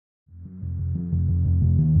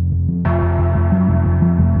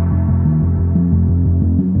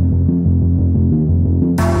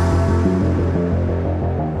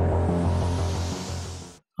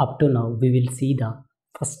Up to now, we will see the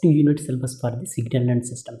first unit syllabus for the signal and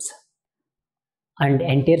systems. And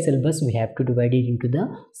entire syllabus we have to divide it into the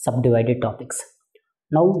subdivided topics.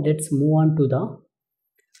 Now let's move on to the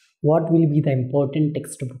what will be the important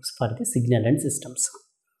textbooks for the signal and systems.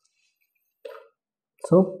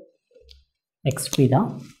 So next be the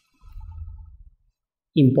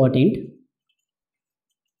important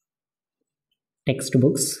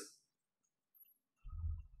textbooks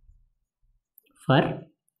for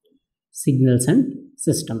signals and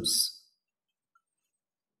systems.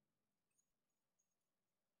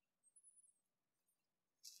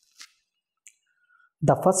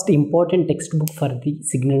 The first important textbook for the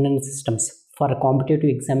signal and systems for a competitive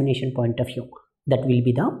examination point of view, that will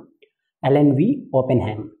be the LNV Open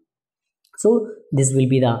Hand. So this will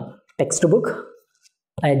be the textbook.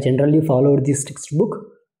 I generally followed this textbook.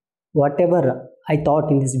 Whatever I taught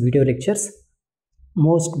in this video lectures,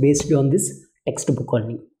 most based on this textbook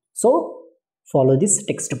only. So follow this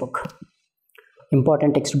textbook.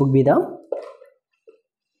 Important textbook be the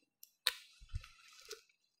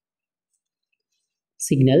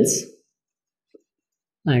Signals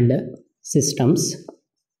and Systems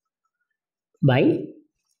by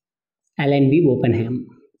LNB Open Hand.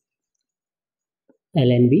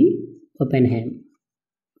 LNB Open Hand.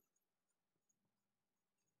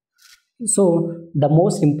 So the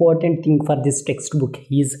most important thing for this textbook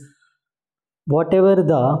is whatever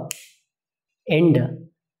the end,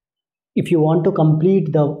 if you want to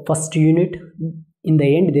complete the first unit, in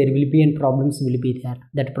the end there will be and problems will be there.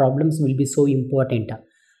 That problems will be so important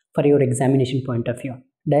for your examination point of view.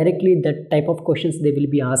 Directly that type of questions they will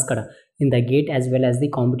be asked in the GATE as well as the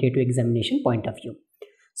competitive examination point of view.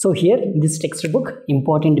 So here this textbook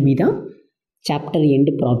important be the chapter end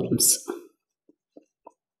problems.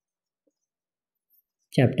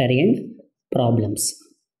 Chapter end problems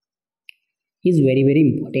is very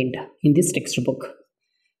important in this textbook.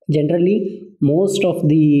 Generally most of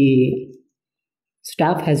the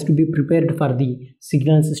staff has to be prepared for the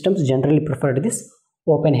signal systems, generally preferred this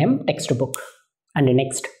Open Hand textbook. And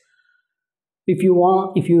next, if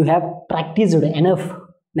you have practiced enough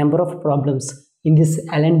number of problems in this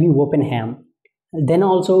LNB Open Hand, then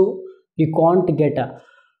also you can't get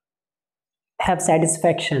have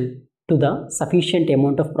satisfaction to the sufficient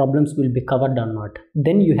amount of problems will be covered or not.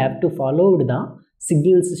 Then you have to follow the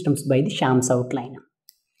signal systems by the Shams outline.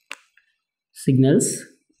 Signals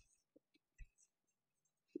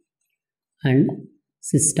and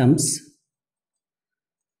systems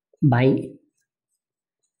by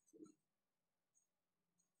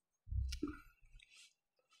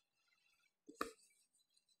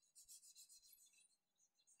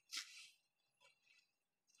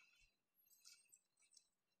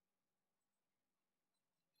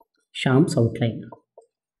Shams outline.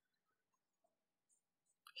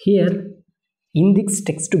 Here in this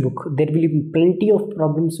textbook there will be plenty of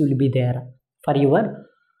problems will be there for your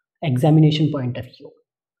examination point of view.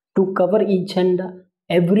 To cover each and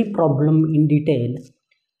every problem in detail,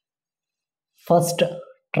 first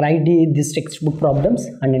try this textbook problems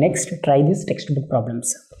and next try these textbook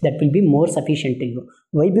problems. That will be more sufficient to you.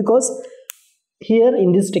 Why? Because here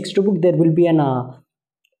in this textbook there will be an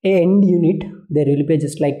end unit, there will be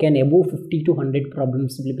just like an above 50 to 100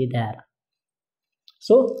 problems will be there.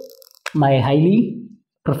 So my highly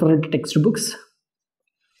preferred textbooks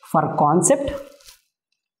for concept,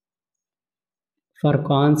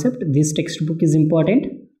 this textbook is important.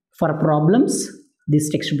 For problems, this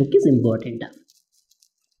textbook is important.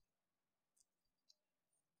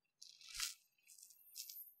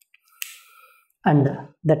 And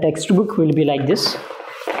the textbook will be like this.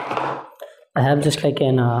 I have just like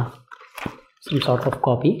an some sort of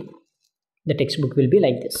copy. The textbook will be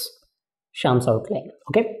like this, Shams outline.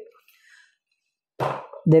 Okay.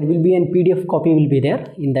 There will be an PDF copy will be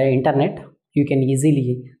there in the internet. You can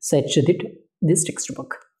easily search this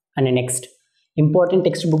textbook. And next important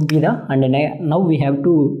textbook be the, and now we have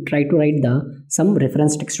to try to write some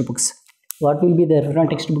reference textbooks. What will be the reference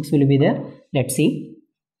textbooks will be there? Let's see.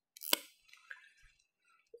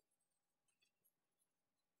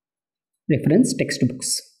 Reference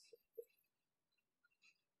textbooks.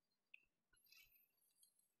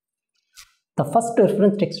 The first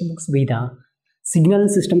reference textbooks be the Signal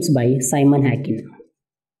Systems by Simon Hacking.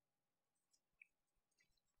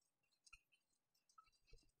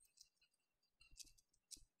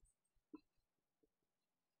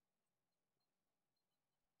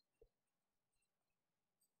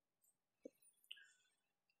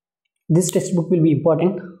 This textbook will be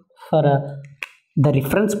important for the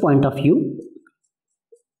reference point of view.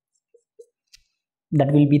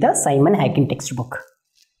 That will be the Simon Hacking textbook.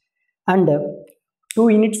 And 2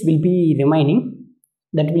 units will be remaining,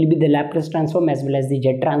 that will be the Laplace transform as well as the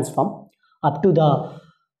Z transform up to the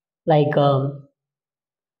like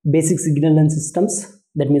basic signal and systems,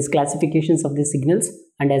 that means classifications of the signals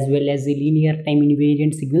and as well as the linear time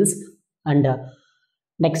invariant signals, and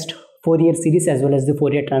next Fourier series as well as the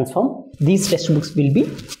Fourier transform. These textbooks will be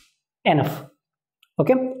enough.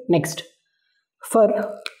 Okay, next for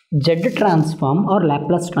Z transform or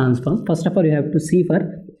Laplace transform, first of all you have to see for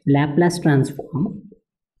Laplace transform.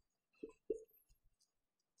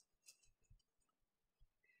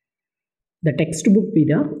 The textbook be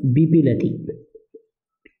the BP Lati.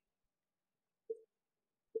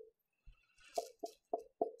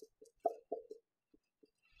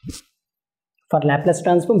 For Laplace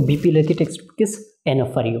transform, BP Lati textbook is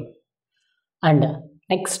enough for you. And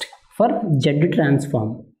next for Z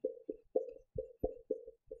transform.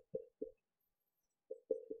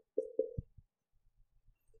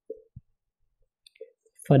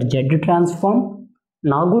 For Z transform,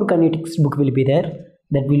 Nagur Kani textbook will be there.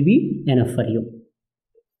 That will be enough for you.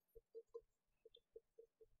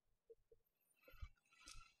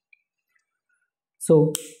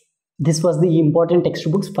 So this was the important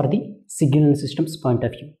textbooks for the signal systems point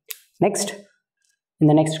of view. Next, in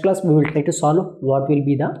the next class we will try to solve what will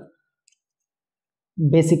be the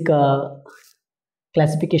basic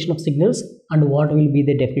classification of signals and what will be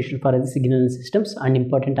the definition for the signal systems and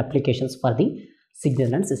important applications for the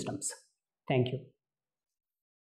signal and systems. Thank you.